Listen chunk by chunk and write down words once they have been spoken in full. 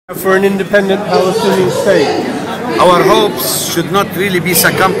For an independent Palestinian state? Our hopes should not really be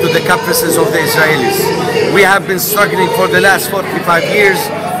succumbed to the caprices of the Israelis. We have been struggling for the last 45 years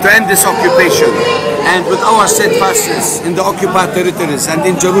to end this occupation. And with our steadfastness in the occupied territories and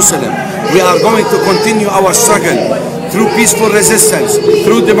in Jerusalem, we are going to continue our struggle through peaceful resistance,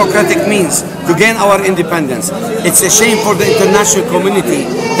 through democratic means, to gain our independence. It's a shame for the international community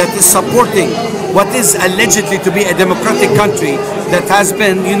that is supporting what is allegedly to be a democratic country that has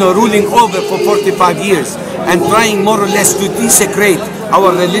been, ruling over for 45 years and trying more or less to desecrate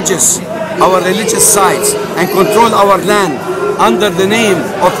our religious sites and control our land under the name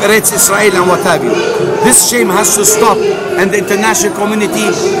of Eretz Israel and what have you. This shame has to stop, and the international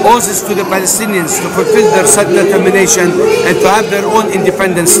community owes it to the Palestinians to fulfill their self-determination and to have their own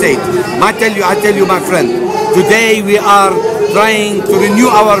independent state. I tell you, my friend, today we are trying to renew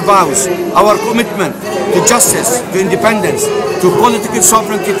our vows, our commitment to justice, to independence, to political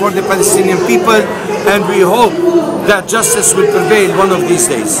sovereignty for the Palestinian people, and we hope that justice will prevail one of these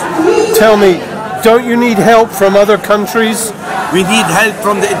days. Tell me, don't you need help from other countries? We need help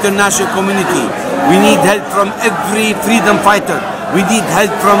from the international community. We need help from every freedom fighter. We need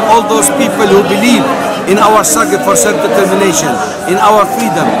help from all those people who believe in our struggle for self-determination, in our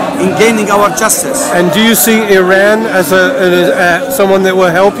freedom, in gaining our justice. And do you see Iran as someone that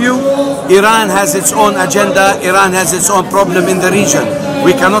will help you? Iran has its own agenda. Iran has its own problem in the region.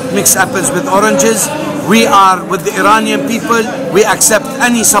 We cannot mix apples with oranges. We are with the Iranian people. We accept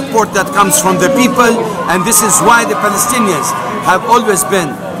any support that comes from the people, and this is why the Palestinians have always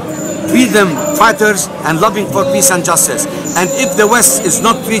been freedom fighters and loving for peace and justice. And if the West is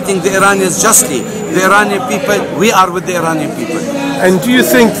not treating the Iranians justly, the Iranian people, we are with the Iranian people. And do you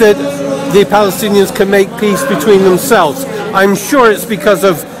think that the Palestinians can make peace between themselves? I'm sure it's because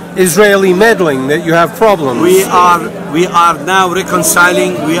of Israeli meddling that you have problems. We are now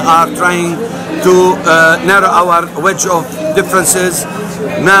reconciling. We are trying to narrow our wedge of differences.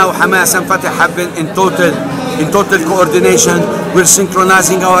 Now Hamas and Fatah have been in total coordination. We're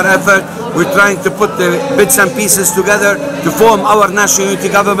synchronizing our effort. We're trying to put the bits and pieces together to form our national unity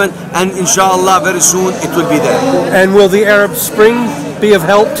government, and inshallah very soon it will be there. And will the Arab Spring be of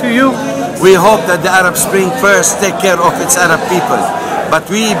help to you? We hope that the Arab Spring first take care of its Arab people. But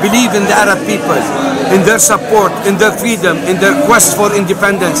we believe in the Arab people, in their support, in their freedom, in their quest for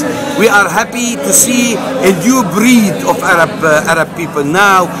independence. We are happy to see a new breed of Arab people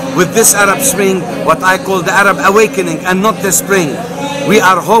now with this Arab Spring, what I call the Arab awakening and not the spring. We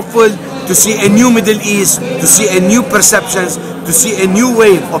are hopeful to see a new Middle East, to see a new perceptions, to see a new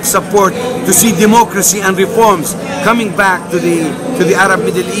wave of support, to see democracy and reforms coming back to the Arab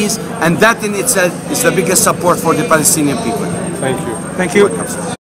Middle East, and that in itself is the biggest support for the Palestinian people. Thank you. Thank you.